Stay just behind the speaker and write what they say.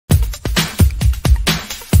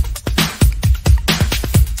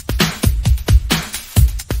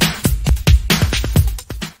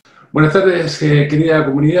Buenas tardes, querida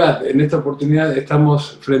comunidad. En esta oportunidad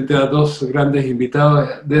estamos frente a dos grandes invitados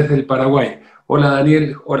desde el Paraguay. Hola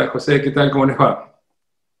Daniel, hola José, ¿qué tal? ¿Cómo les va?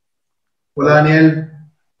 Hola Daniel,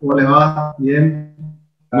 ¿cómo les va? Bien,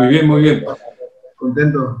 Muy bien, muy bien.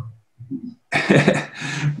 contento.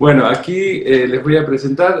 Bueno, aquí les voy a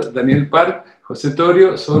presentar Daniel Park, José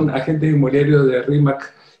Torio, son agentes inmobiliarios de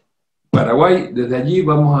RIMAC Paraguay. Desde allí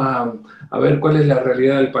vamos a ver cuál es la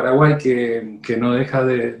realidad del Paraguay, que no deja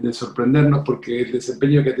de sorprendernos porque el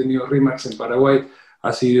desempeño que ha tenido RIMAX en Paraguay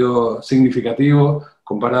ha sido significativo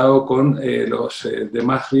comparado con los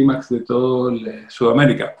demás RIMAX de toda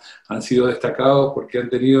Sudamérica. Han sido destacados porque han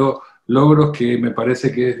tenido logros que me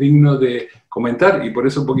parece que es digno de comentar, y por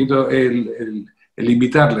eso un poquito el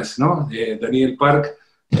invitarles, ¿no? Daniel Park,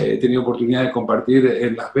 he tenido oportunidad de compartir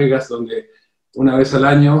en Las Vegas, donde una vez al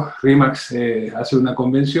año RIMAX hace una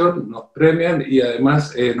convención, nos premian y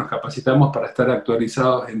además nos capacitamos para estar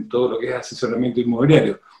actualizados en todo lo que es asesoramiento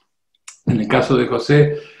inmobiliario. En el caso de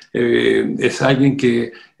José, es alguien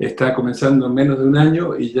que está comenzando en menos de un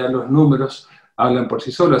año y ya los números hablan por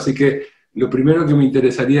sí solos. Así que lo primero que me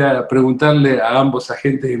interesaría preguntarle a ambos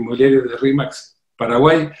agentes inmobiliarios de RIMAX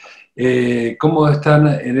Paraguay, ¿cómo están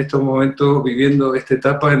en estos momentos viviendo esta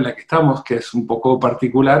etapa en la que estamos, que es un poco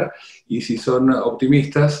particular, y si son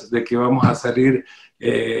optimistas de que vamos a salir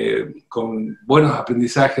con buenos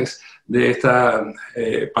aprendizajes de esta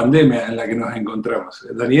pandemia en la que nos encontramos?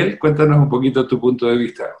 Daniel, cuéntanos un poquito tu punto de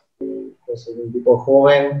vista. Pues soy un tipo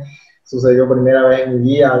joven, sucedió primera vez en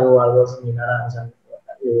mi vida algo similar, o sea,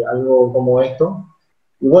 algo como esto.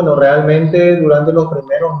 Y bueno, realmente durante los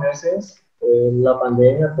primeros meses la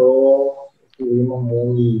pandemia todos estuvimos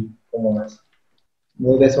como es,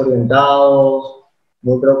 muy desorientados,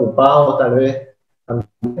 muy preocupados tal vez,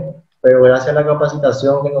 pero gracias a la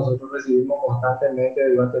capacitación que nosotros recibimos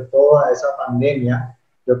constantemente durante toda esa pandemia,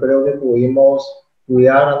 yo creo que pudimos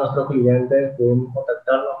cuidar a nuestros clientes, pudimos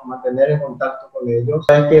contactarlos, mantener en contacto con ellos.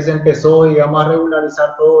 Sabes que se empezó, digamos, a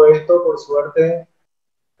regularizar todo esto, por suerte,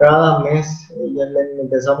 cada mes ya le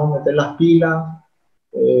empezamos a meter las pilas.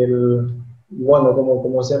 Bueno,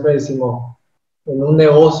 como siempre decimos, en un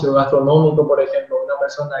negocio gastronómico, por ejemplo, una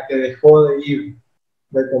persona que dejó de ir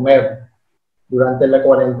de comer durante la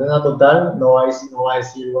cuarentena total, no va a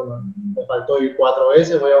decir, bueno, me faltó ir 4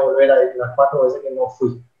 veces, voy a volver a ir las 4 veces que no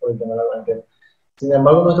fui por el tema de la cuarentena. Sin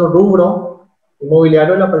embargo, nuestro rubro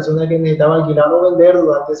inmobiliario, la persona que necesitaba alquilar o vender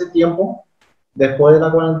durante ese tiempo, después de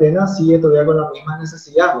la cuarentena, sigue todavía con la misma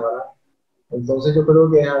necesidad, ¿verdad? Entonces yo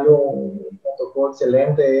creo que es algo, me tocó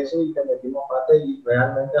excelente eso y le metimos parte, y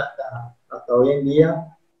realmente hasta hoy en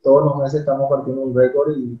día, todos los meses estamos partiendo un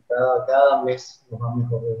récord y cada mes nos va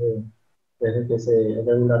mejor desde que se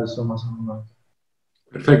regularizó más o menos.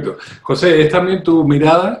 Perfecto. José, es también tu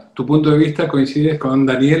mirada, tu punto de vista, coincides con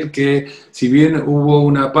Daniel, que si bien hubo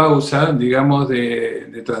una pausa, digamos,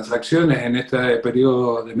 de transacciones en este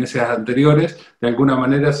periodo de meses anteriores, de alguna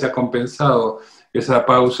manera se ha compensado esa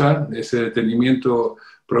pausa, ese detenimiento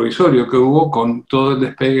provisorio que hubo con todo el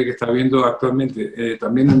despegue que está habiendo actualmente,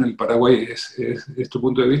 también en el Paraguay. ¿Es tu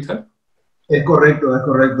punto de vista? Es correcto, es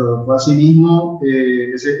correcto. Fue así mismo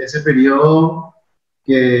ese periodo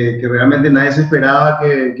que realmente nadie se esperaba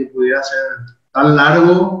que pudiera ser tan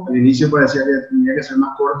largo. Al inicio parecía que tenía que ser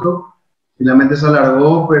más corto, finalmente se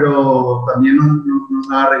alargó, pero también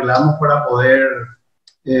nos arreglamos para poder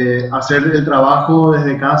hacer el trabajo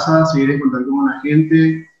desde casa, seguir en contacto con la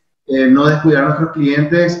gente, no descuidar a nuestros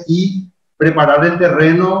clientes y preparar el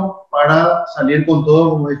terreno para salir con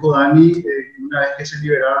todo, como dijo Dani, una vez que se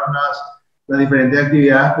liberaron las diferentes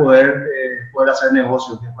actividades, poder hacer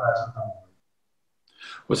negocios, que es para eso estamos.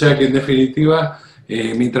 O sea que en definitiva,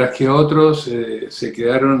 mientras que otros se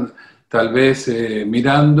quedaron tal vez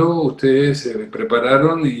mirando, ustedes se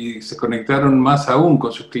prepararon y se conectaron más aún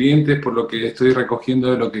con sus clientes, por lo que estoy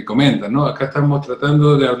recogiendo de lo que comentan, ¿no? Acá estamos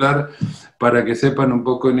tratando de hablar, para que sepan un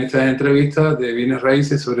poco en estas entrevistas, de bienes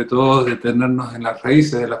raíces, sobre todo detenernos en las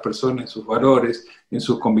raíces de las personas, en sus valores, en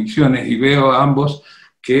sus convicciones, y veo a ambos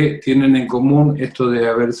que tienen en común esto de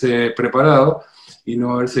haberse preparado y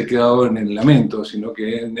no haberse quedado en el lamento, sino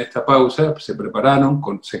que en esta pausa se prepararon,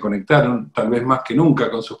 se conectaron, tal vez más que nunca,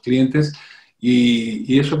 con sus clientes,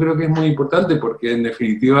 y eso creo que es muy importante porque en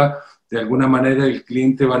definitiva, de alguna manera, el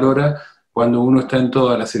cliente valora cuando uno está en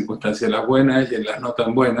todas las circunstancias, las buenas y en las no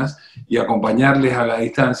tan buenas, y acompañarles a la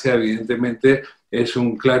distancia, evidentemente, es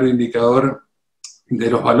un claro indicador de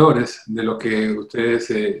los valores de lo que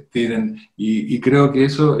ustedes tienen, y creo que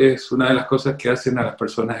eso es una de las cosas que hacen a las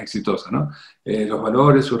personas exitosas, ¿no? Los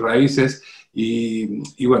valores, sus raíces,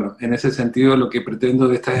 y bueno, en ese sentido lo que pretendo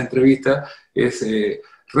de estas entrevistas es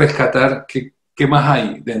rescatar ¿qué más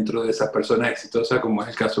hay dentro de esas personas exitosas, como es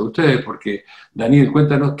el caso de ustedes? Porque, Daniel,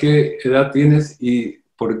 cuéntanos qué edad tienes y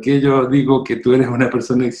por qué yo digo que tú eres una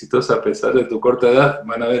persona exitosa a pesar de tu corta edad.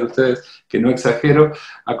 Van a ver ustedes que no exagero,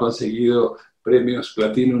 ha conseguido premios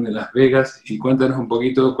Platinum en Las Vegas, y cuéntanos un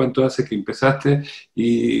poquito cuánto hace que empezaste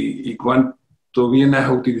y cuánto bien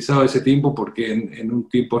has utilizado ese tiempo, porque en un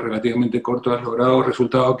tiempo relativamente corto has logrado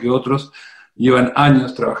resultados que otros llevan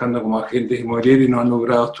años trabajando como agentes inmobiliarios y no han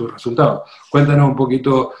logrado tus resultados. Cuéntanos un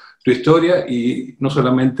poquito tu historia, y no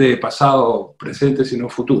solamente pasado, presente, sino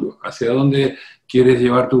futuro. ¿Hacia dónde quieres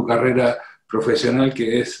llevar tu carrera profesional,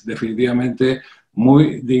 que es definitivamente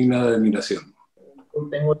muy digna de admiración? Yo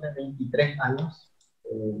tengo 23 años.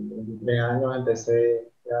 23 años, empecé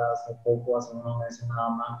ya hace poco, hace unos meses nada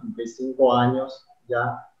más, cumplí 5 años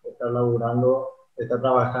ya de estar laburando, de estar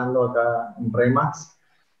trabajando acá en Remax.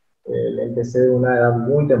 Empecé de una edad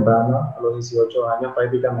muy temprana, a los 18 años,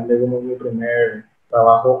 prácticamente como mi primer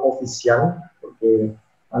trabajo oficial, porque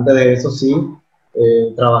antes de eso sí,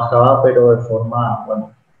 trabajaba, pero de forma,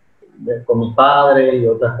 bueno, con mis padres y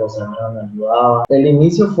otras cosas, ¿no? Me ayudaba. El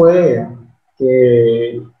inicio fue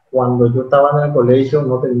que cuando yo estaba en el colegio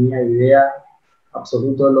no tenía idea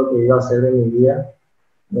absoluta de lo que iba a hacer en mi vida,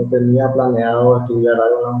 no tenía planeado estudiar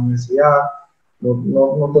algo en la universidad,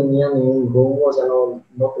 no tenía ningún rumbo, o sea,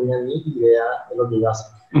 no tenía ni idea de lo que iba a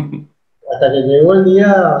hacer. Hasta que llegó el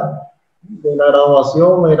día de la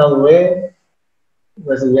graduación, me gradué,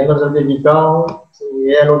 recibiendo el certificado, sin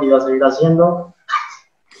idea de lo que iba a seguir haciendo.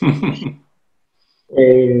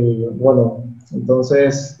 Bueno,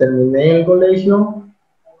 entonces terminé el colegio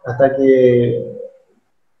hasta que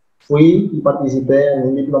fui y participé en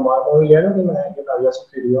un diplomado inmobiliario que me había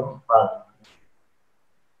sugerido mi padre.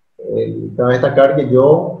 Cabe destacar que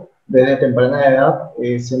yo, desde temprana edad,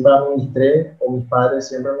 siempre administré, o mis padres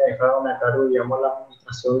siempre me dejaron a cargo, digamos, la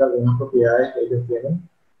administración de algunas propiedades que ellos tienen.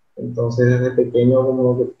 Entonces, desde pequeño,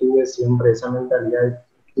 como que tuve siempre esa mentalidad,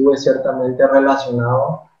 estuve ciertamente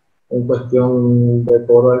relacionado en cuestión de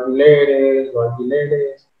todo alquileres, los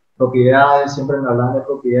alquileres, propiedades, siempre me hablan de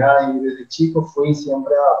propiedades, y desde chico fui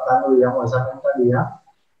siempre adaptando, digamos, esa mentalidad,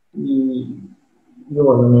 y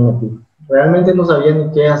bueno, me metí. Realmente no sabía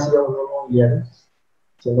ni qué hacía un inmobiliario,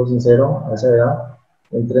 siendo sincero, a esa edad.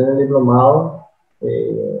 Entré en el diplomado,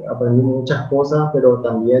 aprendí muchas cosas, pero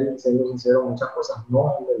también, siendo sincero, muchas cosas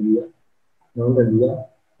no entendía.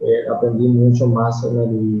 Aprendí mucho más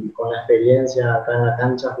con la experiencia acá en la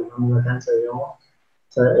cancha, jugando en la cancha, digamos. O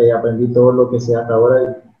sea, aprendí todo lo que sé hasta ahora, y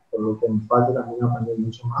por lo que me falta también aprendí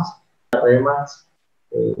mucho más. Además,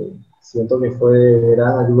 siento que fue de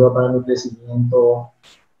gran ayuda para mi crecimiento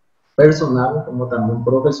personal como también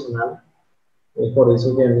profesional. Es por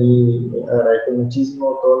eso que a mí agradezco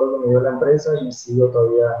muchísimo todo lo que me dio la empresa, y sigo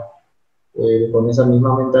todavía con esa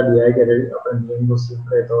misma mentalidad de querer ir aprendiendo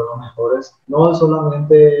siempre de todos los mejores, no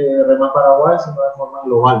solamente Rema Paraguay, sino de forma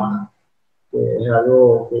global, ¿no? Es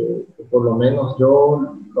algo que por lo menos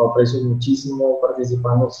yo lo aprecio muchísimo,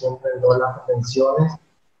 participando siempre en todas las convenciones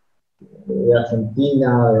de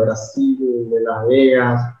Argentina, de Brasil, de Las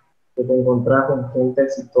Vegas, que te encontrás con gente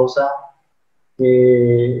exitosa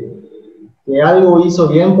que algo hizo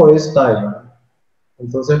bien, por eso está ahí, ¿no?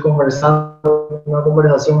 Entonces, conversando, una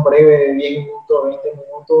conversación breve de 10 minutos, 20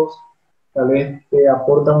 minutos, tal vez te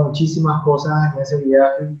aporta muchísimas cosas en ese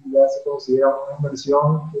viaje, y ya se considera una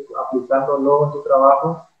inversión, aplicándolo en tu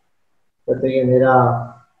trabajo, que te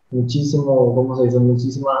genera muchísimo, ¿cómo se dice?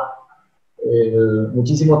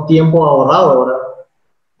 Muchísimo tiempo ahorrado, ¿verdad?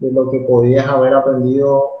 De lo que podías haber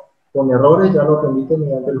aprendido con errores, ya lo aprendiste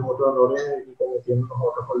mediante los otros errores que cometieron los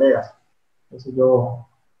otros colegas. Entonces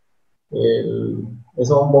eso es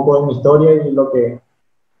un poco de mi historia y lo que,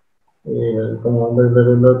 como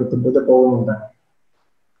lo que te puedo comentar.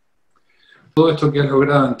 Todo esto que has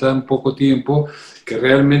logrado en tan poco tiempo, que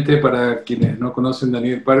realmente, para quienes no conocen,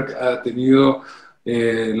 Daniel Park ha tenido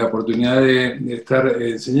la oportunidad de estar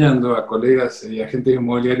enseñando a colegas y agentes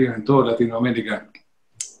inmobiliarios en toda Latinoamérica.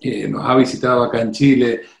 Nos ha visitado acá en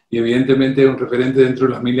Chile, y evidentemente es un referente dentro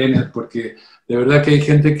de los millennials, porque de verdad que hay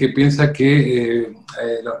gente que piensa que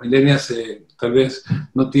los millennials tal vez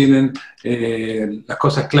no tienen las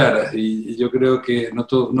cosas claras, y yo creo que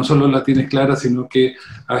no solo la tienes clara, sino que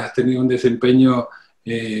has tenido un desempeño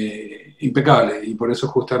impecable, y por eso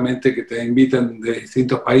justamente que te invitan de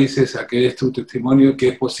distintos países a que des tu testimonio, que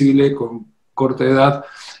es posible con corta edad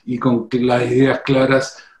y con las ideas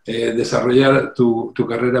claras desarrollar tu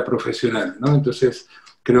carrera profesional, ¿no? Entonces,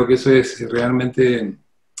 creo que eso es realmente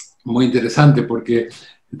muy interesante, porque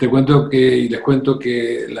te cuento que, y les cuento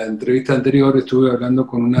que la entrevista anterior estuve hablando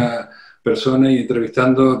con una persona y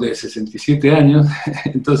entrevistando de 67 años,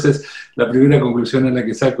 entonces la primera conclusión en la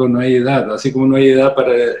que saco: no hay edad. Así como no hay edad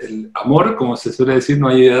para el amor, como se suele decir, no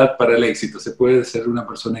hay edad para el éxito. Se puede ser una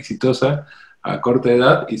persona exitosa a corta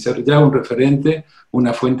edad y ser ya un referente,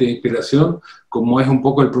 una fuente de inspiración, como es un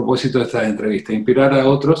poco el propósito de esta entrevista: inspirar a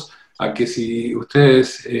otros a que, si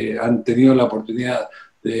ustedes han tenido la oportunidad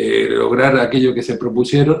de lograr aquello que se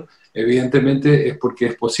propusieron, evidentemente es porque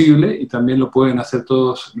es posible, y también lo pueden hacer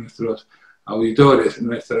todos nuestros auditores,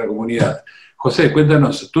 nuestra comunidad. José,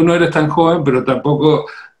 cuéntanos, tú no eres tan joven, pero tampoco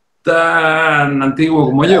tan antiguo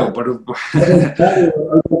como yo. Al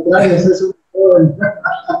contrario, ese es un joven.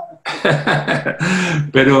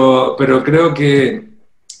 Pero creo que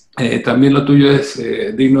también lo tuyo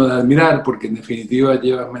es digno de admirar, porque en definitiva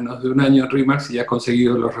llevas menos de un año en RE/MAX y has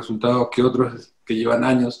conseguido los resultados que otros que llevan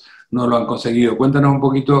años no lo han conseguido. Cuéntanos un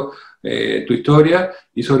poquito tu historia,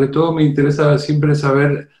 y sobre todo me interesa siempre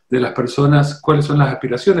saber de las personas cuáles son las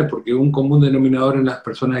aspiraciones, porque un común denominador en las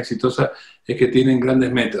personas exitosas es que tienen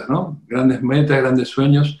grandes metas, ¿no? Grandes metas, grandes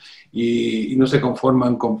sueños, y no se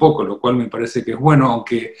conforman con poco, lo cual me parece que es bueno,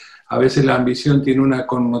 aunque a veces la ambición tiene una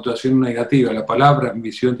connotación negativa. La palabra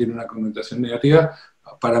ambición tiene una connotación negativa.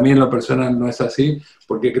 Para mí, en lo personal, no es así,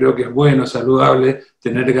 porque creo que es bueno, saludable,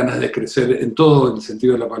 tener ganas de crecer en todo el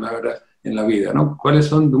sentido de la palabra en la vida, ¿no? ¿Cuáles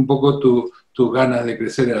son un poco tus ganas de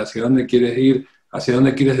crecer? ¿Hacia dónde quieres ir? ¿Hacia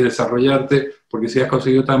dónde quieres desarrollarte? Porque si has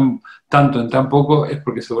conseguido tanto en tan poco, es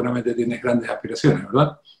porque seguramente tienes grandes aspiraciones,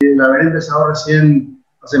 ¿verdad? El haber empezado recién,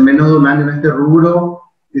 hace menos de un año en este rubro,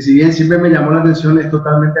 que si bien siempre me llamó la atención, es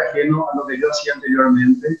totalmente ajeno a lo que yo hacía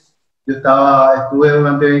anteriormente. Yo estuve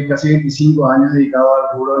durante casi 25 años dedicado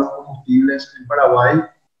al rubro de los combustibles en Paraguay,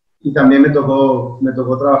 y también me tocó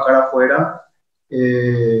trabajar afuera.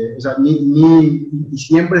 O sea, y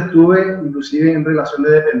siempre estuve inclusive en relación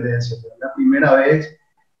de dependencia. Es la primera vez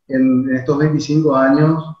en estos 25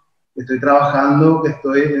 años que estoy trabajando, que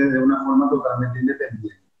estoy de una forma totalmente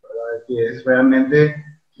independiente, ¿verdad? Que es realmente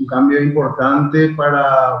un cambio importante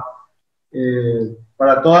para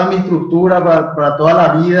toda mi estructura, para toda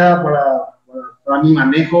la vida, para mi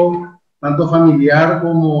manejo, tanto familiar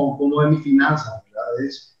como de mis finanzas, ¿verdad?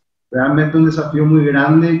 Es realmente un desafío muy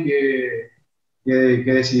grande que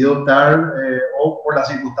decidí optar, o por las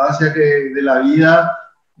circunstancias de la vida,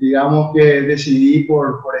 digamos que decidí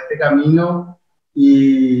por este camino,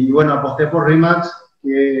 y bueno, aposté por RE/MAX,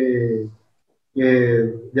 que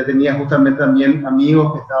ya tenía justamente también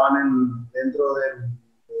amigos que estaban dentro de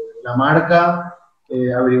la marca.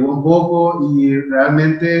 Averigué un poco y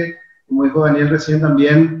realmente, como dijo Daniel recién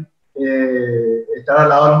también, estar al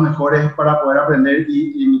lado de los mejores para poder aprender,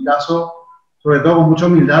 y en mi caso, sobre todo con mucha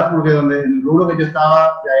humildad, porque en el rubro que yo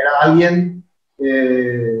estaba ya era alguien,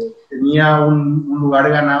 tenía un lugar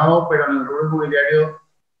ganado, pero en el rubro inmobiliario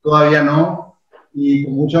todavía no, y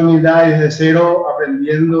con mucha humildad y desde cero,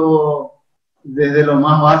 aprendiendo desde lo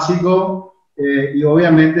más básico, y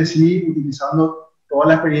obviamente sí, utilizando toda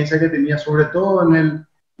la experiencia que tenía, sobre todo en el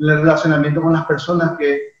relacionamiento con las personas,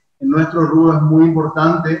 que en nuestro rubro es muy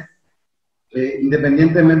importante.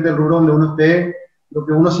 Independientemente del rubro donde uno esté, lo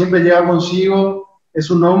que uno siempre lleva consigo es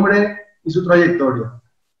su nombre y su trayectoria,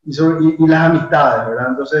 y las amistades,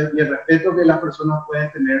 ¿verdad? Entonces, y el respeto que las personas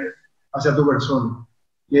pueden tener hacia tu persona,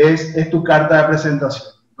 que es tu carta de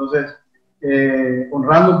presentación. Entonces,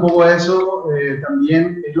 honrando un poco eso,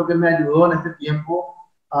 también es lo que me ayudó en este tiempo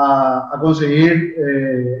a conseguir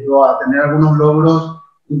o a tener algunos logros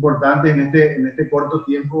importantes en este corto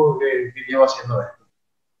tiempo que llevo haciendo esto.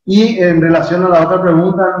 Y en relación a la otra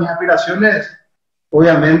pregunta, mis aspiraciones,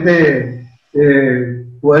 obviamente,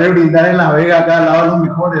 poder brindar en Las Vegas acá al lado de los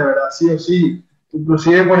mejores, ¿verdad? Sí o sí,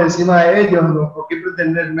 inclusive por encima de ellos, ¿no? ¿Por qué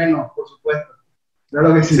pretender menos, por supuesto?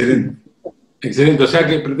 Claro que sí. Excelente. Excelente, o sea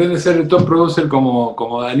que pretende ser el top producer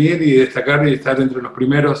como Daniel, y destacar y estar entre los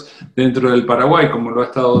primeros dentro del Paraguay, como lo ha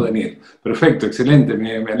estado Daniel. Perfecto, excelente,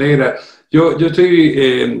 me alegra. Yo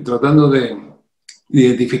estoy tratando de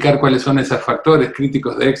identificar cuáles son esos factores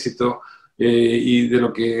críticos de éxito, y de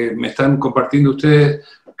lo que me están compartiendo ustedes,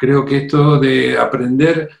 creo que esto de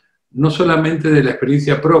aprender no solamente de la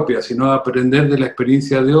experiencia propia, sino aprender de la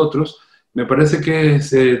experiencia de otros, me parece que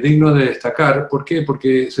es digno de destacar. ¿Por qué?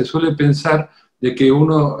 Porque se suele pensar de que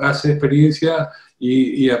uno hace experiencia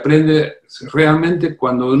y aprende realmente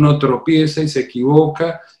cuando uno tropieza y se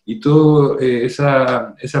equivoca, y todo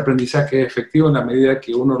ese aprendizaje es efectivo en la medida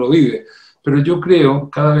que uno lo vive. Pero yo creo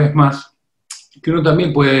cada vez más que uno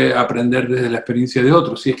también puede aprender desde la experiencia de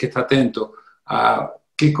otros, si es que está atento a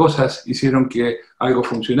qué cosas hicieron que algo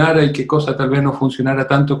funcionara y qué cosa tal vez no funcionara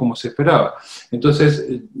tanto como se esperaba. Entonces,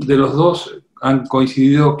 de los dos han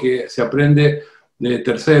coincidido que se aprende de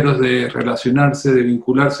terceros, de relacionarse, de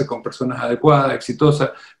vincularse con personas adecuadas,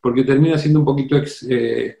 exitosas, porque termina siendo un poquito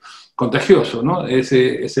contagioso, ¿no?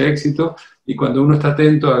 Ese éxito, y cuando uno está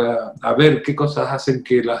atento a ver qué cosas hacen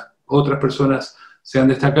que las otras personas sean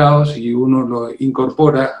destacados y uno lo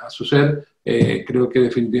incorpora a su ser, creo que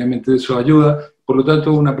definitivamente eso ayuda. Por lo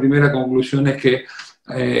tanto, una primera conclusión es que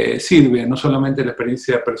sirve no solamente la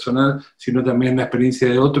experiencia personal, sino también la experiencia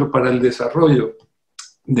de otro para el desarrollo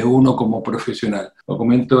de uno como profesional. Lo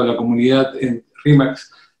comento a la comunidad en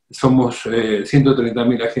RIMAX, somos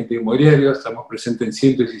 130.000 agentes inmobiliarios, estamos presentes en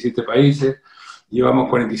 117 países, llevamos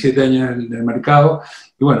 47 años en el mercado,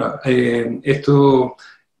 y bueno, esto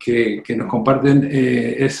que nos comparten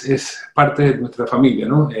es parte de nuestra familia,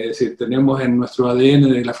 ¿no? Es decir, tenemos en nuestro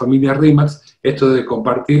ADN de la familia RIMAX esto de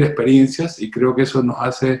compartir experiencias, y creo que eso nos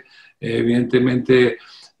hace evidentemente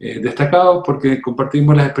destacados, porque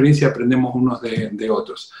compartimos las experiencias y aprendemos unos de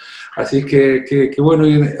otros. Así es que bueno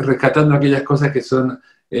ir rescatando aquellas cosas que son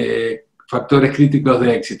factores críticos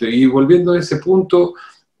de éxito. Y volviendo a ese punto,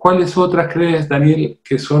 ¿cuáles otras crees, Daniel,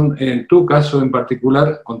 que son, en tu caso en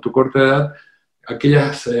particular, con tu corta edad,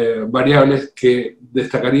 aquellas variables que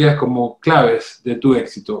destacarías como claves de tu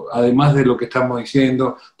éxito? Además de lo que estamos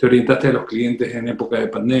diciendo, te orientaste a los clientes en época de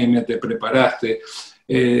pandemia, te preparaste,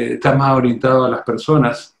 estás más orientado a las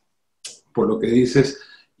personas, por lo que dices,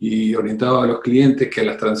 y orientado a los clientes que a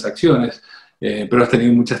las transacciones, pero has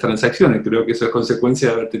tenido muchas transacciones, creo que eso es consecuencia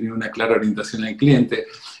de haber tenido una clara orientación al cliente.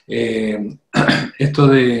 Esto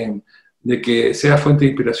de que sea fuente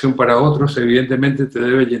de inspiración para otros, evidentemente te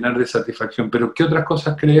debe llenar de satisfacción, pero ¿qué otras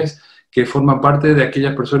cosas crees que forman parte de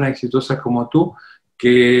aquellas personas exitosas como tú,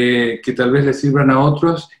 que tal vez le sirvan a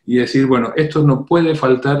otros, y decir, bueno, esto no puede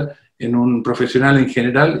faltar en un profesional en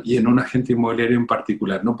general y en un agente inmobiliario en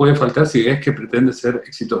particular? No puede faltar si es que pretende ser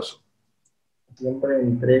exitoso. Siempre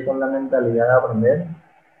entré con la mentalidad de aprender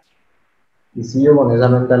y sigo con esa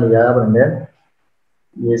mentalidad de aprender,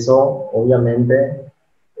 y eso obviamente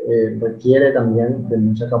requiere también de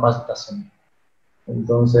mucha capacitación.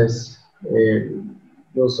 Entonces,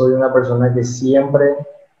 yo soy una persona que siempre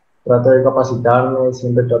trato de capacitarme,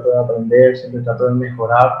 siempre trato de aprender, siempre trato de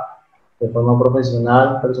mejorar de forma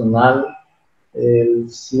profesional, personal.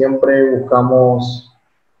 Siempre buscamos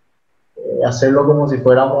hacerlo como si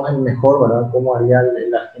fuéramos el mejor, ¿verdad? Como haría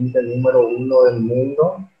el agente número 1 del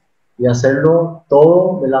mundo, y hacerlo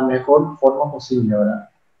todo de la mejor forma posible, ¿verdad?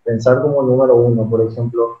 Pensar como el número 1, por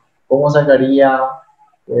ejemplo, cómo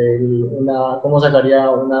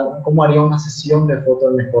haría una sesión de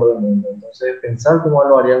fotos del mejor del mundo. Entonces, pensar cómo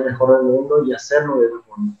lo haría el mejor del mundo y hacerlo de esa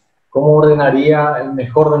forma. Cómo ordenaría el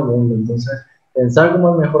mejor del mundo. Entonces, pensar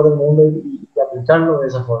como el mejor del mundo y aplicarlo de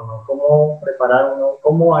esa forma. Cómo preparar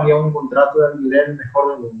cómo haría un contrato de alquiler el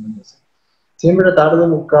mejor del mundo. Entonces, siempre tratar de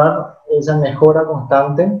buscar esa mejora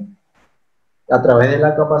constante a través de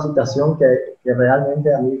la capacitación, que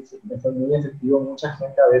realmente a mí me fue muy efectivo. Mucha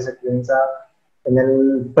gente a veces piensa en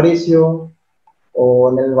el precio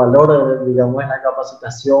o en el valor, digamos, en la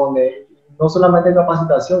capacitación, no solamente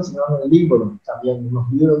capacitación, sino en el libro también, unos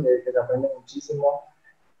libros que te aprenden muchísimo.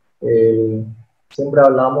 Siempre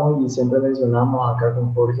hablamos y siempre mencionamos acá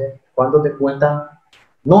con Jorge, ¿cuánto te cuesta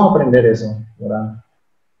no aprender eso, ¿verdad?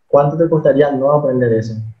 ¿Cuánto te costaría no aprender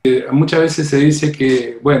eso? Muchas veces se dice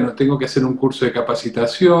que, bueno, tengo que hacer un curso de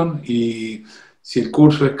capacitación, y si el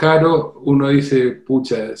curso es caro, uno dice,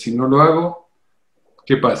 pucha, si no lo hago,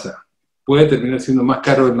 ¿qué pasa? Puede terminar siendo más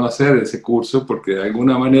caro el no hacer ese curso, porque de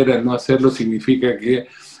alguna manera el no hacerlo significa que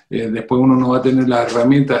después uno no va a tener las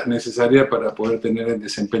herramientas necesarias para poder tener el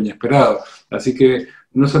desempeño esperado. Así que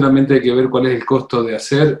no solamente hay que ver cuál es el costo de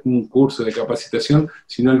hacer un curso de capacitación,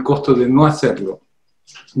 sino el costo de no hacerlo,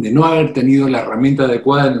 de no haber tenido la herramienta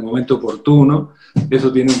adecuada en el momento oportuno.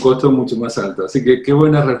 Eso tiene un costo mucho más alto. Así que qué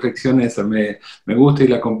buena reflexión esa, me gusta y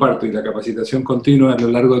la comparto. Y la capacitación continua a lo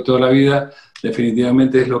largo de toda la vida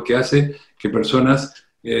definitivamente es lo que hace que personas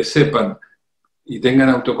sepan y tengan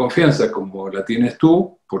autoconfianza como la tienes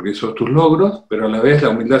tú, porque esos son tus logros, pero a la vez la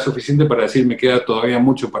humildad suficiente para decir, me queda todavía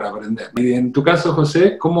mucho para aprender. Y en tu caso,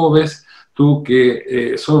 José, ¿cómo ves tú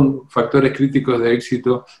que son factores críticos de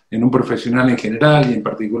éxito en un profesional en general y en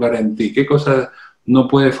particular en ti? ¿Qué cosas no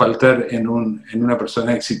puede faltar en una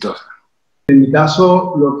persona exitosa? En mi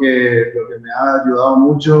caso, lo que me ha ayudado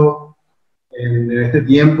mucho en este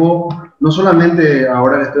tiempo, no solamente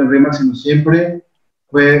ahora que estoy en RIMAX, sino siempre,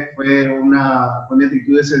 fue una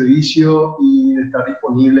actitud de servicio y de estar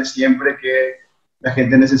disponible siempre que la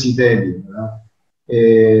gente necesite de mí, ¿verdad?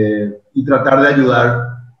 Y tratar de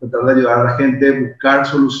ayudar a la gente, buscar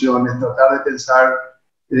soluciones, tratar de pensar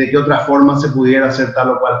de qué otra forma se pudiera hacer tal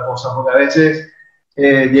o cual cosa, porque a veces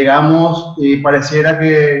llegamos y pareciera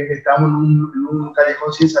que estamos en un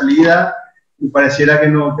callejón sin salida y pareciera que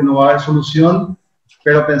no va a haber solución,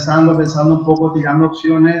 pero pensando un poco, tirando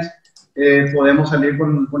opciones, podemos salir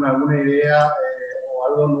con alguna idea o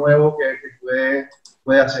algo nuevo que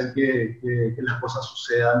puede hacer que las cosas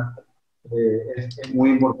sucedan. Es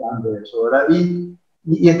muy importante eso, ¿verdad?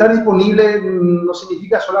 Y estar disponible no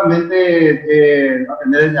significa solamente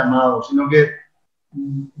atender el llamado, sino que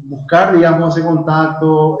buscar, digamos, ese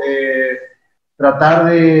contacto, tratar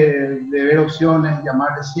de ver opciones,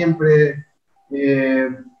 llamarle siempre.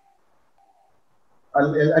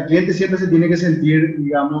 Al cliente siempre se tiene que sentir,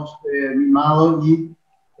 digamos, mimado y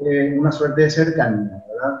una suerte de cercanía,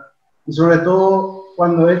 ¿verdad? Y sobre todo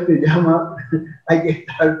cuando él te llama, hay que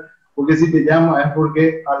estar, porque si te llama es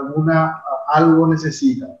porque algo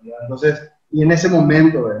necesita, ¿verdad? Entonces, y en ese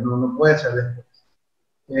momento, no puede ser después.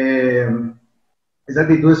 Esa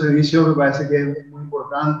actitud de servicio me parece que es muy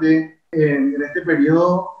importante. En este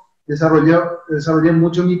periodo desarrollé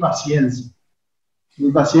mucho mi paciencia. Mi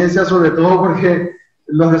paciencia sobre todo porque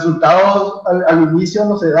los resultados al inicio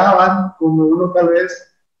no se daban como uno tal vez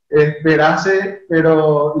esperase,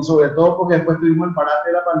 y sobre todo porque después tuvimos el parate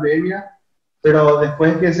de la pandemia, pero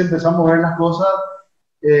después que se empezó a mover las cosas,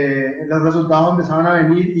 los resultados empezaron a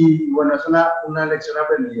venir y bueno, es una lección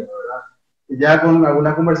aprendida, ¿verdad? Ya con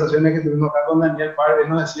algunas conversaciones que tuvimos acá con Daniel Park, él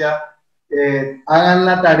nos decía, hagan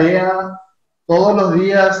la tarea todos los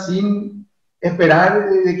días sin esperar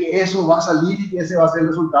de que eso va a salir y que ese va a ser el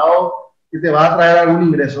resultado que te va a traer algún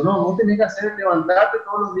ingreso. No, vos tenés que hacer, levantarte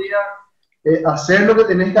todos los días, hacer lo que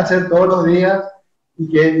tenés que hacer todos los días y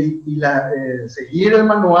seguir el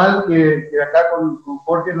manual que acá con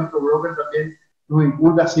Jorge, nuestro broker, también nos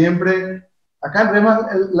inculca siempre. Acá en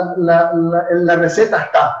Remax la receta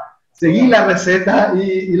está. Seguir la receta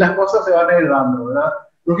y las cosas se van a ir dando, ¿verdad?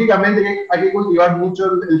 Lógicamente hay que cultivar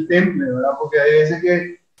mucho el temple, ¿verdad? Porque hay veces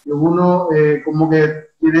que uno como que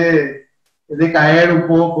quiere decaer un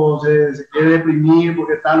poco, se quiere deprimir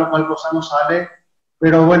porque tal o cual cosa no sale,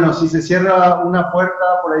 pero bueno, si se cierra una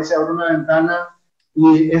puerta, por ahí se abre una ventana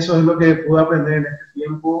y eso es lo que pude aprender en este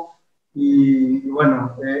tiempo y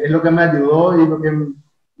bueno, es lo que me ayudó y lo que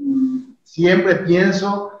siempre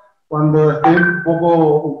pienso. Cuando estoy un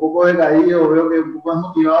poco decaído, veo que un poco más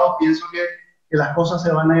motivado, pienso que las cosas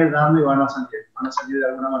se van a ir dando y van a salir de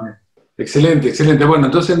alguna manera. Excelente, excelente. Bueno,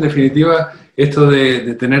 entonces en definitiva, esto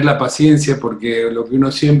de tener la paciencia, porque lo que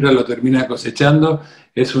uno siempre lo termina cosechando,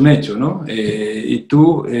 es un hecho, ¿no? Y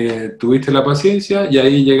tú tuviste la paciencia y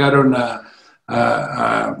ahí llegaron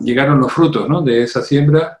llegaron los frutos, ¿no? De esa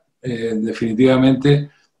siembra,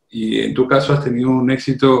 definitivamente, y en tu caso has tenido un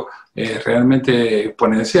éxito realmente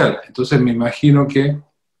exponencial. Entonces me imagino que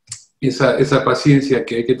esa paciencia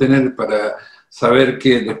que hay que tener para saber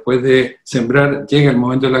que después de sembrar llega el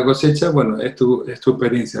momento de la cosecha, bueno, es tu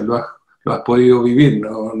experiencia, lo has podido vivir,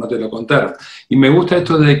 no te lo contaron. Y me gusta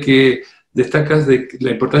esto de que destacas de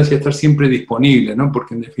la importancia de estar siempre disponible, ¿no?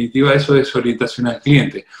 Porque en definitiva eso es orientación al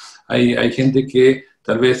cliente. Hay gente que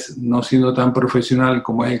tal vez no siendo tan profesional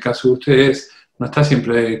como es el caso de ustedes, no está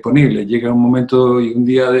siempre disponible. Llega un momento y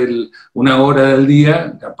una hora del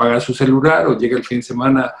día, apaga su celular, o llega el fin de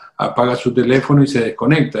semana, apaga su teléfono y se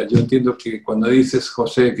desconecta. Yo entiendo que cuando dices,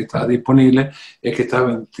 José, que estás disponible, es que estás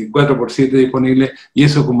 24/7 disponible, y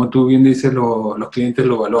eso, como tú bien dices, los clientes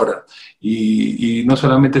lo valoran. Y no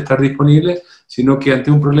solamente estar disponible, sino que ante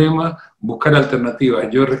un problema, buscar alternativas.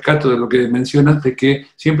 Yo rescato de lo que mencionas, de que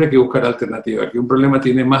siempre hay que buscar alternativas, que un problema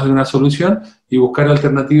tiene más de una solución, y buscar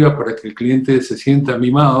alternativas para que el cliente se sienta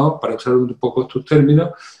mimado, para usar un poco tus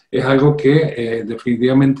términos, es algo que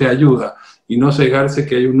definitivamente ayuda. Y no cegarse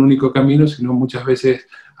que hay un único camino, sino muchas veces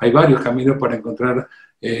hay varios caminos para encontrar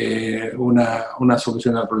una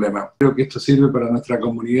solución al problema. Creo que esto sirve para nuestra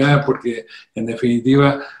comunidad porque, en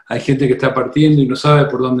definitiva, hay gente que está partiendo y no sabe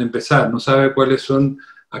por dónde empezar, no sabe cuáles son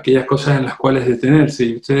aquellas cosas en las cuales detenerse,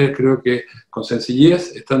 y ustedes creo que con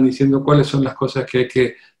sencillez están diciendo cuáles son las cosas que hay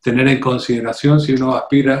que tener en consideración si uno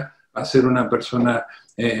aspira a ser una persona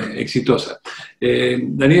exitosa.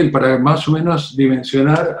 Daniel, para más o menos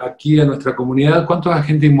dimensionar aquí a nuestra comunidad, ¿cuántos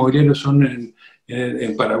agentes inmobiliarios son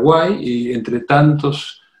en Paraguay? Y entre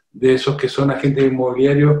tantos de esos que son agentes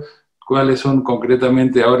inmobiliarios, ¿cuáles son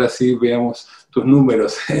concretamente? Ahora sí veamos tus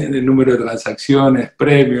números, el número de transacciones,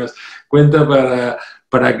 premios. Cuenta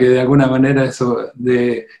para que de alguna manera eso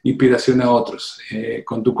dé inspiración a otros.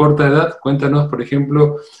 Con tu corta edad, cuéntanos, por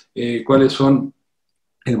ejemplo, cuáles son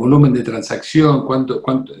el volumen de transacción,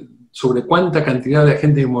 sobre cuánta cantidad de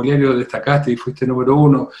agentes inmobiliarios destacaste y fuiste número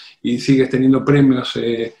 1 y sigues teniendo premios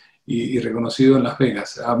y reconocido en Las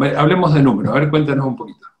Vegas. Hablemos de números, a ver, cuéntanos un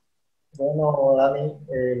poquito. Bueno, Dani,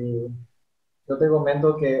 yo te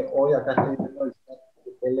comento que hoy acá estoy viendo el chat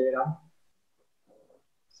de Telegram.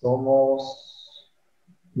 Somos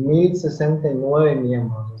 1069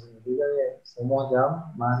 miembros. Eso significa que somos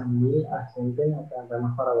ya más de 1000 agentes acá en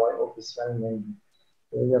Raíces Paraguay oficialmente.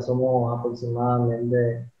 Ya somos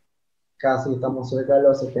aproximadamente, casi estamos cerca de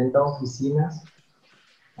las 70 oficinas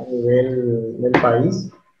a nivel del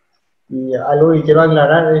país. Y algo que quiero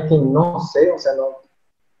aclarar es que no sé, o sea,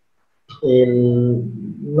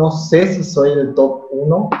 no sé si soy el top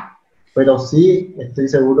 1, pero sí estoy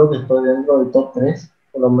seguro que estoy dentro del top 3,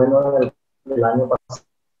 por lo menos en el año pasado.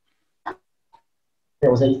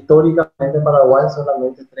 O sea, históricamente en Paraguay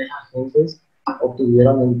solamente 3 agentes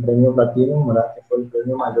obtuvieron el premio platino, ¿verdad? Que fue el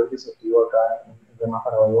premio mayor que se obtuvo acá en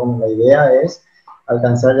Paraguay. Bueno, la idea es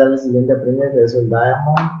alcanzar ya el siguiente premio, que es el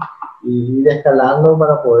Diamond, y ir escalando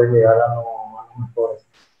para poder llegar a los mejores.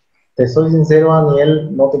 Te soy sincero,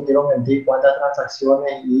 Daniel, no te quiero mentir cuántas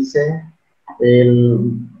transacciones hice,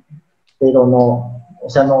 pero no, o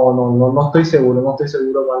sea, no estoy seguro, no estoy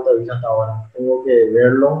seguro cuánto hice hasta ahora. Tengo que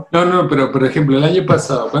verlo. No, pero por ejemplo, el año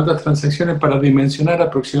pasado, ¿cuántas transacciones para dimensionar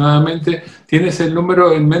aproximadamente? ¿Tienes el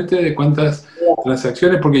número en mente de cuántas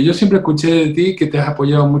transacciones? Porque yo siempre escuché de ti que te has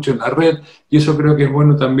apoyado mucho en la red y eso creo que es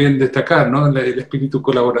bueno también destacar, ¿no? El espíritu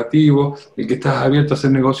colaborativo, el que estás abierto a hacer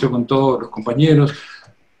negocio con todos los compañeros.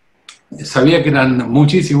 Sabía que eran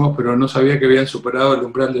muchísimos, pero no sabía que habían superado el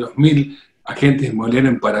umbral de los 1000 agentes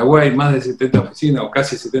inmobiliarios en Paraguay, más de 70 oficinas o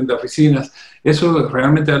casi 70 oficinas. Eso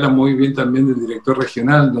realmente habla muy bien también del director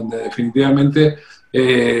regional, donde definitivamente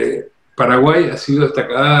Paraguay ha sido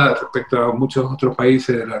destacada respecto a muchos otros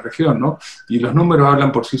países de la región, ¿no? Y los números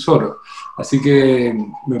hablan por sí solos. Así que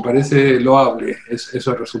me parece loable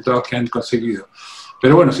esos resultados que han conseguido.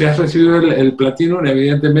 Pero bueno, si has recibido el platino,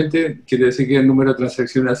 evidentemente quiere decir que el número de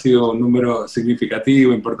transacciones ha sido un número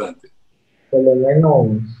significativo, importante. Por lo menos,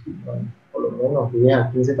 bueno, por lo menos 10 a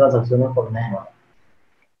 15 transacciones por mes.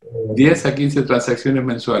 10 a 15 transacciones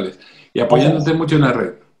mensuales. Y apoyándote mucho en la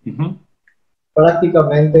red.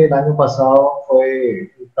 Prácticamente el año pasado fue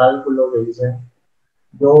el cálculo que hice.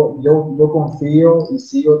 Yo confío y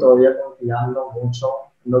sigo todavía confiando mucho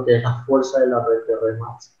en lo que es la fuerza de la red de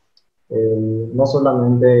Remax. No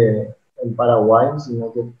solamente en Paraguay,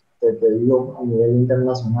 sino que te digo a nivel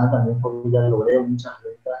internacional también, porque ya logré muchas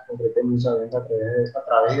ventas, concreté muchas ventas a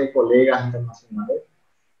través de colegas internacionales,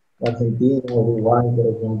 Argentina, Uruguay, por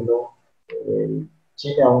ejemplo,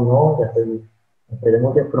 Chile aún no, ya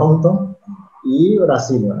esperemos que pronto, y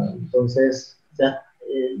Brasil, ¿verdad? Entonces, ya,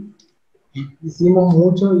 hicimos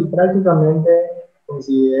mucho y prácticamente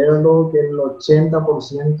considero que el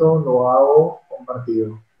 80% lo hago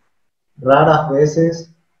compartido. Raras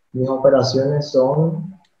veces mis operaciones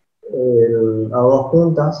son a 2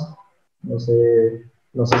 puntas, no sé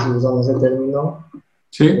si usan ese término.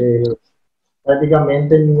 Sí.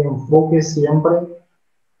 Prácticamente mi enfoque siempre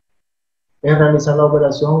es realizar la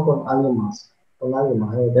operación con alguien más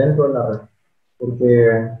dentro de la red.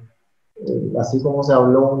 Porque así como se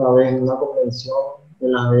habló una vez en una convención de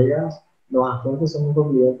Las Vegas, los agentes son nuestros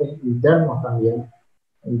clientes internos también.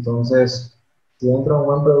 Entonces, si entra un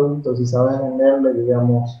buen producto, si sabes venderle,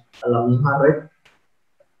 digamos, a la misma red,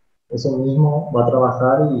 eso mismo va a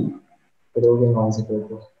trabajar y creo que no hay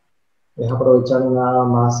secretos. Es aprovechar nada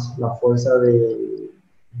más la fuerza de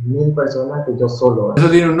 1000 personas que yo solo, ¿verdad?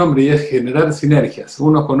 Eso tiene un nombre y es generar sinergias,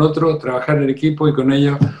 unos con otros, trabajar en equipo y con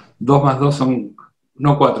ellos 2 más 2 son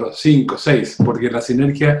no 4, 5, 6, porque la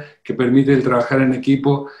sinergia que permite el trabajar en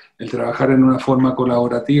equipo, el trabajar en una forma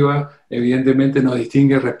colaborativa, evidentemente nos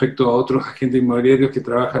distingue respecto a otros agentes inmobiliarios que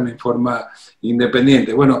trabajan en forma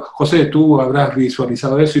independiente. Bueno, José, tú habrás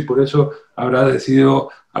visualizado eso y por eso habrás decidido,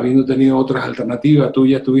 habiendo tenido otras alternativas, tú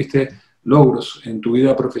ya tuviste logros en tu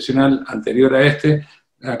vida profesional anterior a este,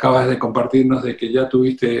 acabas de compartirnos de que ya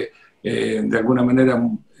tuviste de alguna manera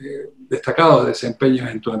destacados desempeños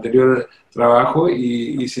en tu anterior trabajo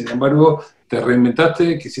y sin embargo te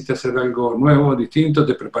reinventaste, quisiste hacer algo nuevo, distinto,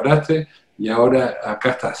 te preparaste y ahora acá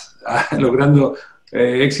estás logrando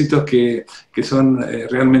éxitos que son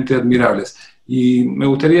realmente admirables. Y me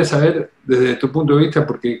gustaría saber desde tu punto de vista,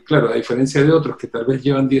 porque claro, a diferencia de otros que tal vez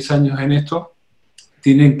llevan 10 años en esto,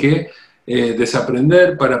 tienen que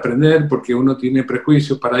desaprender para aprender, porque uno tiene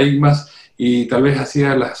prejuicios, paradigmas, y tal vez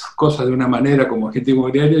hacía las cosas de una manera como agente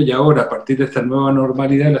inmobiliario y ahora, a partir de esta nueva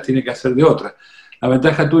normalidad, las tiene que hacer de otra. La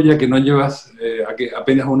ventaja tuya, que no llevas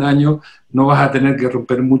apenas un año, no vas a tener que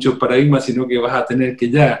romper muchos paradigmas, sino que vas a tener que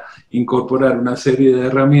ya incorporar una serie de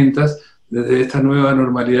herramientas desde esta nueva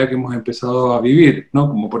normalidad que hemos empezado a vivir, ¿no?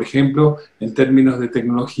 Como por ejemplo, en términos de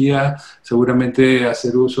tecnología, seguramente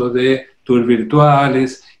hacer uso de tours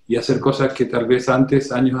virtuales y hacer cosas que tal vez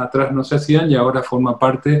antes, años atrás, no se hacían y ahora forma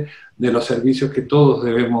parte de los servicios que todos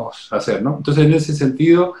debemos hacer, ¿no? Entonces, en ese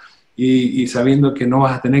sentido, y sabiendo que no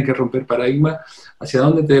vas a tener que romper paradigmas, ¿hacia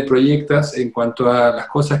dónde te proyectas en cuanto a las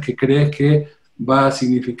cosas que crees que va a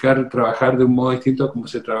significar trabajar de un modo distinto a como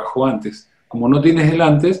se trabajó antes? Como no tienes el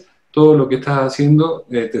antes, todo lo que estás haciendo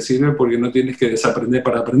te sirve porque no tienes que desaprender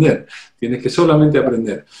para aprender, tienes que solamente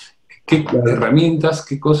aprender. ¿Qué herramientas,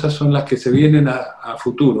 qué cosas son las que se vienen a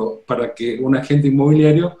futuro para que un agente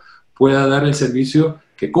inmobiliario pueda dar el servicio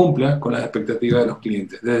que cumpla con las expectativas de los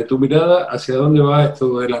clientes? Desde tu mirada, ¿hacia dónde va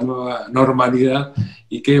esto de la nueva normalidad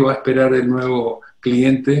y qué va a esperar el nuevo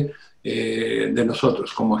cliente de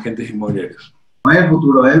nosotros como agentes inmobiliarios? No es el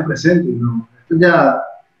futuro, es el presente, ¿no? Esto ya,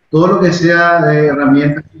 todo lo que sea de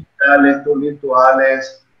herramientas digitales, tours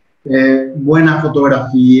virtuales, buenas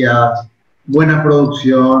fotografías, buenas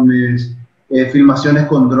producciones, filmaciones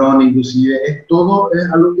con dron, inclusive, todo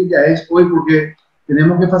es algo que ya es hoy, porque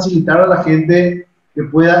tenemos que facilitar a la gente que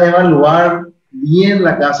pueda evaluar bien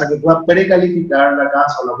la casa, que pueda precalificar la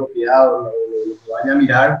casa o la propiedad o lo que vaya a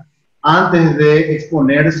mirar antes de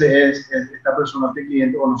exponerse esta persona, este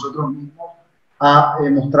cliente o nosotros mismos a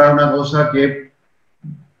mostrar una cosa que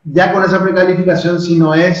ya con esa precalificación, si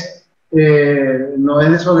no es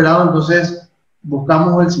de su agrado, entonces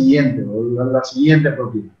buscamos el siguiente, la siguiente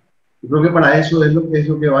propiedad. Yo creo que para eso es lo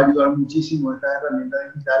que va a ayudar muchísimo estas herramientas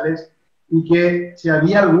digitales, y que si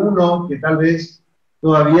había alguno que tal vez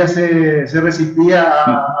todavía se resistía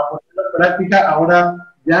a ponerlo en práctica,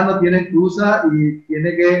 ahora ya no tiene excusa y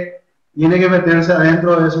tiene que meterse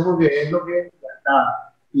adentro de eso, porque es lo que ya está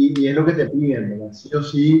y es lo que te piden, ¿verdad? Sí o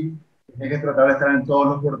sí, tienes que tratar de estar en todos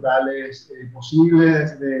los portales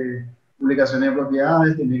posibles de publicaciones de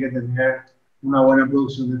propiedades, tienes que tener una buena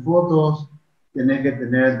producción de fotos, tienes que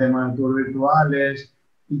tener temas de tours virtuales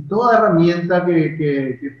y toda herramienta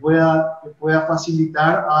que pueda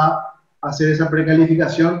facilitar a hacer esa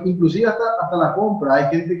precalificación, inclusive hasta la compra.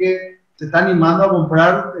 Hay gente que se está animando a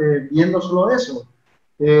comprar viendo solo eso.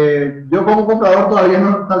 Yo como comprador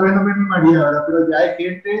todavía tal vez no me animaría, ¿verdad? Pero ya hay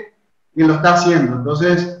gente que lo está haciendo.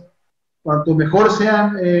 Entonces, cuanto mejor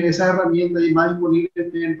sean esas herramientas y más disponibles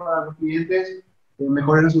estén para los clientes,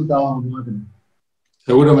 mejores resultados vamos a tener.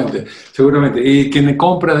 Seguramente, seguramente. Y quien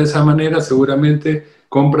compra de esa manera seguramente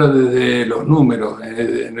compra desde los números,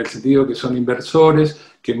 en el sentido que son inversores,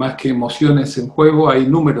 que más que emociones en juego, hay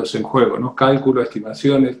números en juego, ¿no? Cálculo,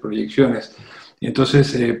 estimaciones, proyecciones. Y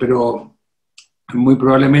entonces, pero muy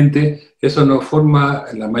probablemente eso no forma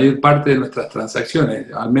la mayor parte de nuestras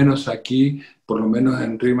transacciones, al menos aquí, por lo menos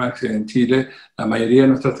en RE/MAX en Chile, la mayoría de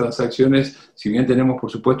nuestras transacciones, si bien tenemos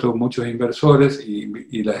por supuesto muchos inversores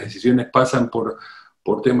y las decisiones pasan por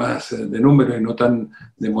temas de números y no tan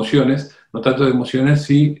de emociones, no tanto de emociones,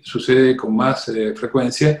 sí sucede con más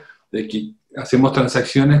frecuencia de que hacemos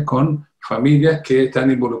transacciones con familias que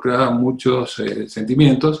están involucradas en muchos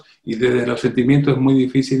sentimientos, y desde los sentimientos es muy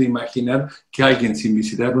difícil imaginar que alguien sin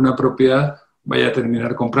visitar una propiedad vaya a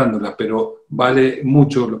terminar comprándola, pero vale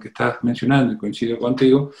mucho lo que estás mencionando, y coincido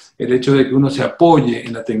contigo, el hecho de que uno se apoye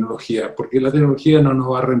en la tecnología, porque la tecnología no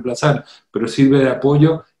nos va a reemplazar, pero sirve de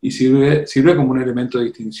apoyo y sirve como un elemento de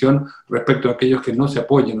distinción respecto a aquellos que no se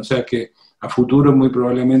apoyen, o sea que a futuro muy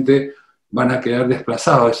probablemente van a quedar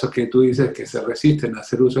desplazados. Esos que tú dices que se resisten a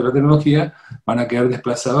hacer uso de la tecnología, van a quedar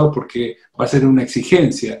desplazados porque va a ser una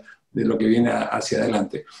exigencia de lo que viene hacia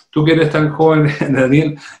adelante. Tú que eres tan joven,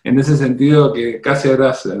 Daniel, en ese sentido que casi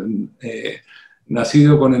habrás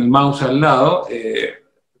nacido con el mouse al lado,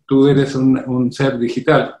 tú eres un ser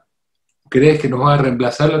digital. ¿Crees que nos va a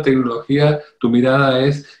reemplazar la tecnología? Tu mirada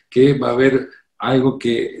es que va a haber algo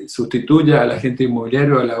que sustituya al agente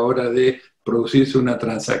inmobiliario a la hora de producirse una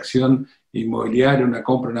transacción inmobiliaria, una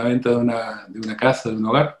compra, una venta de una casa, de un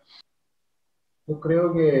hogar. Yo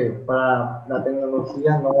creo que para la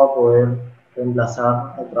tecnología no va a poder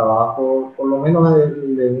reemplazar el trabajo, por lo menos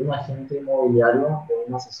de un agente inmobiliario, de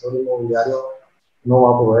un asesor inmobiliario, no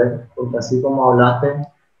va a poder, porque así como hablaste,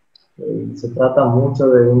 se trata mucho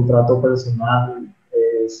de un trato personal,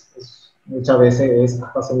 muchas veces es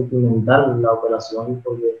hasta sentimental la operación,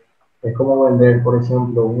 porque es como vender, por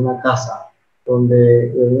ejemplo, una casa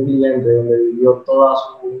donde un cliente donde vivió toda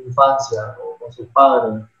su infancia, o con sus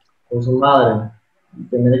padres, con su madre, y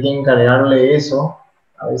tener que encargarle eso,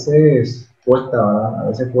 a veces cuesta, ¿verdad? A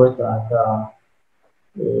veces cuesta, hasta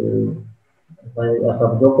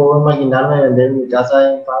yo puedo imaginarme vender mi casa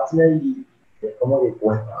de infancia y es como que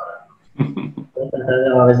cuesta,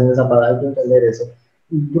 ¿verdad? A veces hay que entender eso.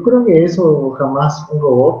 Y yo creo que eso jamás un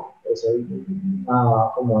robot, o sea,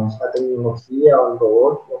 como esta tecnología o el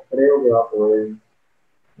robot, no creo que va a poder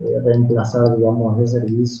reemplazar, digamos, ese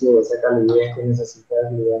servicio, esa calidez que necesita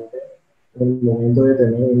el cliente en el momento de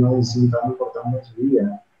tener una decisión tan importante en su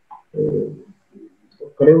vida.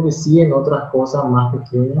 Creo que sí en otras cosas más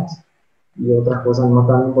pequeñas y otras cosas no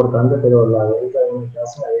tan importantes, pero la venta de una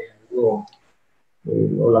casa es algo,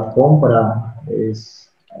 o la compra es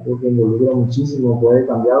algo que involucra muchísimo, puede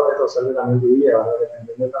cambiar o destrozar también tu vida, ¿verdad?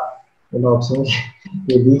 Dependiendo de la opción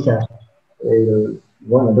que elijas.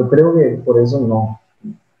 Bueno, yo creo que por eso no.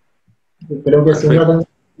 Yo creo que siempre la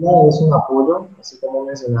Perfecto. tecnología es un apoyo, así como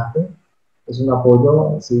mencionaste, es un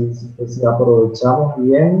apoyo, si aprovechamos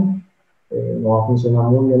bien, nos va a funcionar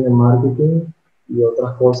muy bien en marketing y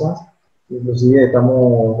otras cosas. Inclusive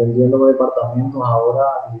estamos vendiendo departamentos ahora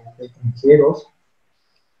a clientes extranjeros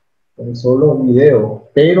con solo un video,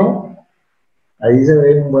 pero ahí se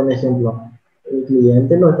ve un buen ejemplo. El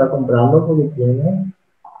cliente lo está comprando porque tiene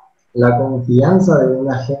la confianza de un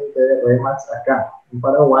agente de Remax acá en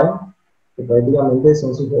Paraguay, que prácticamente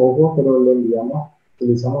son sus ojos, pero le enviamos,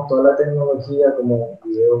 utilizamos toda la tecnología como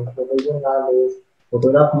videos profesionales,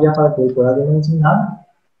 fotografías para que él pueda dimensionar.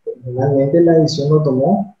 Finalmente la edición lo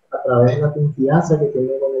tomó a través de la confianza que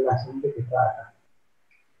tiene con el agente que está acá.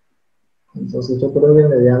 Entonces yo creo que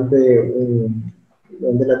mediante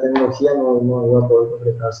la tecnología no iba a poder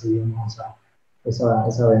completarse, digamos,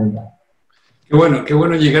 esa venta. Qué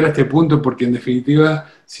bueno llegar a este punto porque en definitiva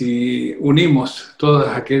si unimos todos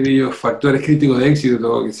aquellos factores críticos de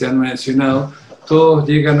éxito que se han mencionado, todos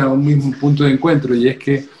llegan a un mismo punto de encuentro y es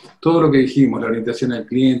que todo lo que dijimos, la orientación al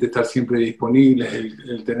cliente, estar siempre disponibles,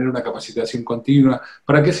 el tener una capacitación continua,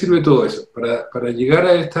 ¿para qué sirve todo eso? Para llegar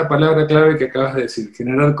a esta palabra clave que acabas de decir,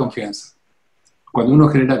 generar confianza. Cuando uno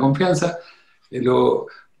genera confianza, lo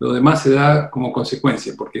demás se da como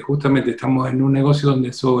consecuencia, porque justamente estamos en un negocio donde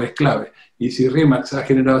eso es clave. Y si Remax ha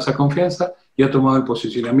generado esa confianza y ha tomado el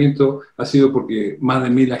posicionamiento, ha sido porque más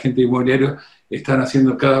de 1000 agentes inmobiliarios están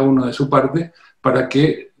haciendo cada uno de su parte para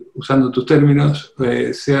que, usando tus términos,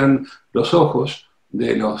 sean los ojos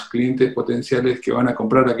de los clientes potenciales que van a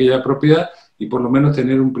comprar aquella propiedad y por lo menos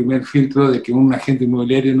tener un primer filtro de que un agente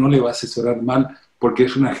inmobiliario no le va a asesorar mal porque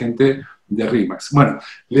es un agente de Remax. Bueno,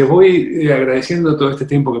 les voy agradeciendo todo este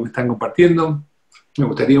tiempo que me están compartiendo. Me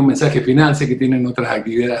gustaría un mensaje final, sé que tienen otras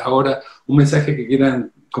actividades ahora, un mensaje que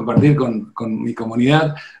quieran compartir con mi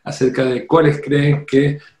comunidad acerca de cuáles creen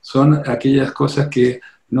que son aquellas cosas que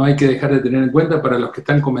no hay que dejar de tener en cuenta para los que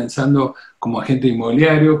están comenzando como agente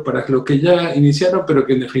inmobiliario, para los que ya iniciaron, pero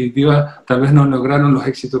que en definitiva tal vez no lograron los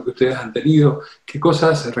éxitos que ustedes han tenido. ¿Qué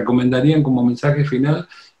cosas recomendarían como mensaje final?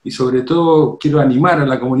 Y sobre todo quiero animar a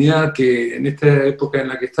la comunidad que en esta época en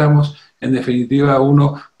la que estamos, en definitiva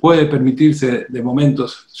uno puede permitirse de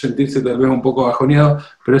momentos sentirse tal vez un poco bajoneado,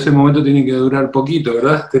 pero ese momento tiene que durar poquito,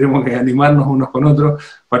 ¿verdad? Tenemos que animarnos unos con otros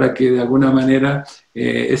para que de alguna manera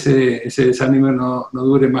ese desánimo no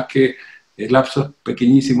dure más que lapsos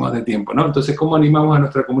pequeñísimos de tiempo, ¿no? Entonces, ¿cómo animamos a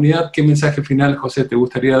nuestra comunidad? ¿Qué mensaje final, José, te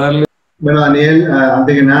gustaría darle? Bueno, Daniel,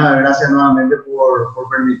 antes que nada, gracias nuevamente por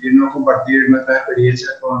permitirnos compartir nuestras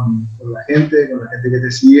experiencias con la gente que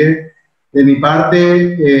te sigue. De mi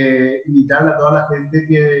parte, invitar a toda la gente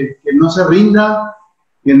que no se rinda,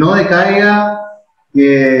 que no decaiga,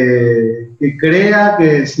 que crea,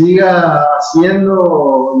 que siga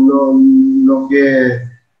haciendo lo que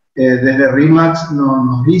desde RIMAX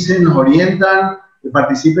nos dicen, nos orientan, que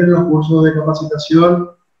participen en los cursos de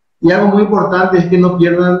capacitación. Y algo muy importante es que no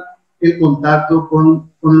pierdan el contacto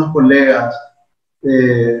con los colegas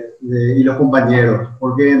y los compañeros,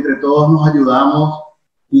 porque entre todos nos ayudamos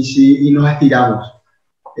y nos estiramos.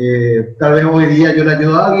 Tal vez hoy día yo le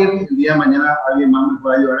ayudo a alguien, el día de mañana alguien más me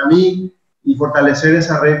puede ayudar a mí, y fortalecer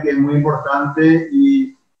esa red que es muy importante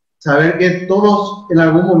y saber que todos en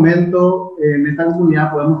algún momento en esta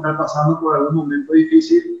comunidad podemos estar pasando por algún momento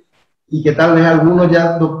difícil y que tal vez alguno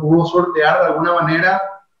ya lo pudo sortear de alguna manera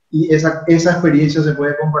y esa experiencia se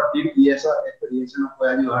puede compartir y esa experiencia nos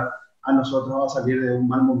puede ayudar a nosotros a salir de un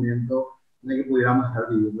mal momento en el que pudiéramos estar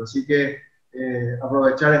viviendo. Así que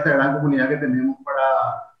aprovechar esta gran comunidad que tenemos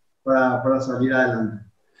para salir adelante.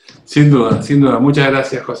 Sin duda, sin duda. Muchas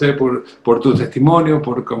gracias, José, por tu testimonio,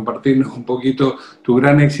 por compartirnos un poquito tu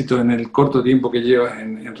gran éxito en el corto tiempo que llevas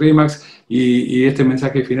en RIMAX y este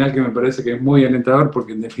mensaje final que me parece que es muy alentador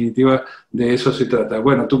porque en definitiva de eso se trata.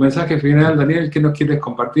 Bueno, tu mensaje final, Daniel, ¿qué nos quieres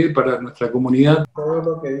compartir para nuestra comunidad? Todo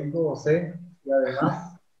lo que dijo José y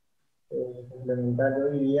además complementar, yo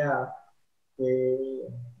diría que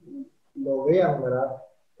lo vean, ¿verdad?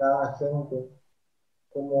 Cada gente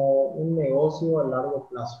como un negocio a largo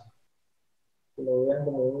plazo, que lo vean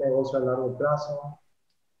como un negocio a largo plazo,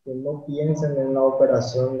 que no piensen en la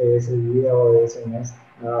operación de ese día o de ese mes,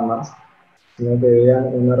 nada más, sino que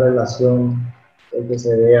vean una relación, que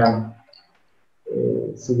se vean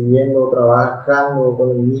sirviendo, trabajando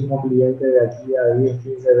con el mismo cliente de aquí a 10,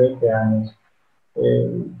 15, 20 años.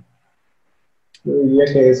 Yo diría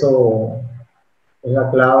que eso es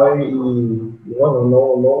la clave y bueno, no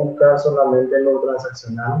buscar solamente lo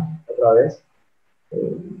transaccional otra vez.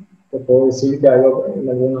 Te puedo decir que hay en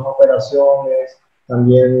algunas operaciones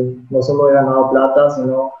también no solo he ganado plata,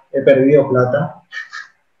 sino he perdido plata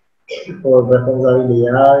por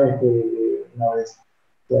responsabilidades que una vez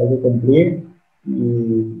que hay que cumplir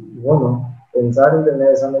y bueno, pensar y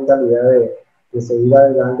tener esa mentalidad de seguir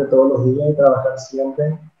adelante todos los días y trabajar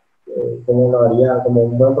siempre como lo haría como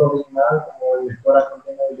un buen profesional, como el mejor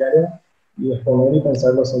agente inmobiliario y exponer y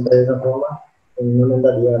pensarlo siempre de esa forma en una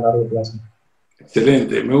mentalidad a largo plazo.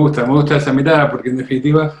 Excelente, me gusta esa mirada, porque en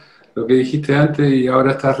definitiva lo que dijiste antes y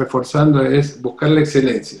ahora estás reforzando es buscar la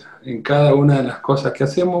excelencia. En cada una de las cosas que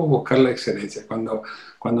hacemos, buscar la excelencia.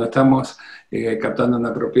 Cuando estamos captando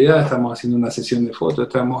una propiedad, estamos haciendo una sesión de fotos,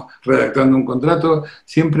 estamos redactando un contrato,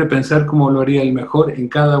 siempre pensar cómo lo haría el mejor en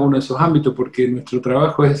cada uno de esos ámbitos, porque nuestro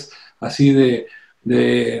trabajo es así de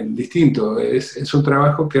distinto. Es un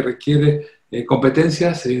trabajo que requiere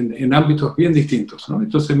competencias en ámbitos bien distintos, ¿no?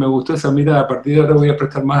 Entonces me gustó esa mirada. A partir de ahora voy a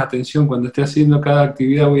prestar más atención cuando esté haciendo cada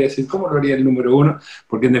actividad, voy a decir cómo lo haría el número uno,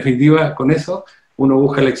 porque en definitiva con eso uno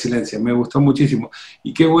busca la excelencia. Me gustó muchísimo.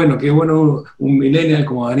 Y qué bueno un millennial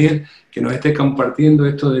como Daniel que nos esté compartiendo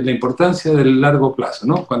esto de la importancia del largo plazo,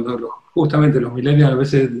 ¿no? Cuando justamente los millennials a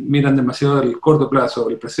veces miran demasiado el corto plazo,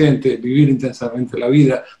 el presente, vivir intensamente la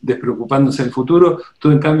vida, despreocupándose del futuro.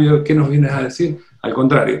 Tú en cambio, ¿qué nos vienes a decir? Al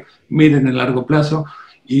contrario, miren el largo plazo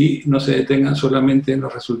y no se detengan solamente en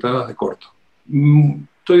los resultados de corto.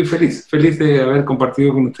 Estoy feliz de haber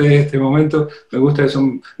compartido con ustedes este momento. Me gusta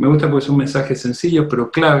porque son mensajes sencillos,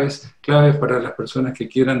 pero claves para las personas que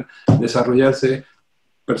quieran desarrollarse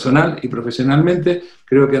personal y profesionalmente.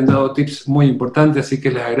 Creo que han dado tips muy importantes, así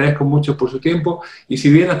que les agradezco mucho por su tiempo. Y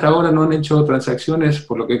si bien hasta ahora no han hecho transacciones,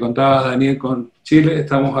 por lo que contaba Daniel con Chile,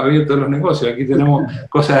 estamos abiertos a los negocios. Aquí tenemos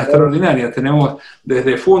cosas extraordinarias. Tenemos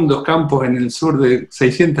desde fundos, campos en el sur de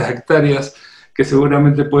 600 hectáreas, que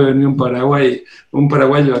seguramente puede venir un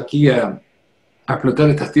paraguayo aquí a explotar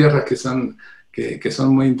estas tierras que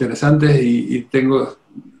son muy interesantes, y tengo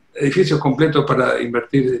edificios completos para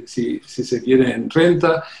invertir si se quiere en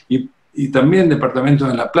renta, y también departamentos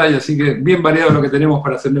en la playa, así que bien variado lo que tenemos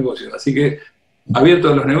para hacer negocios. Así que abierto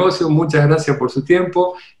a los negocios, muchas gracias por su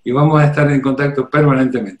tiempo y vamos a estar en contacto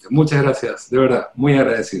permanentemente. Muchas gracias, de verdad, muy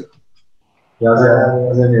agradecido.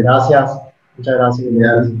 Gracias. Muchas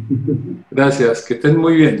gracias. Gracias, que estén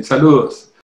muy bien. Saludos.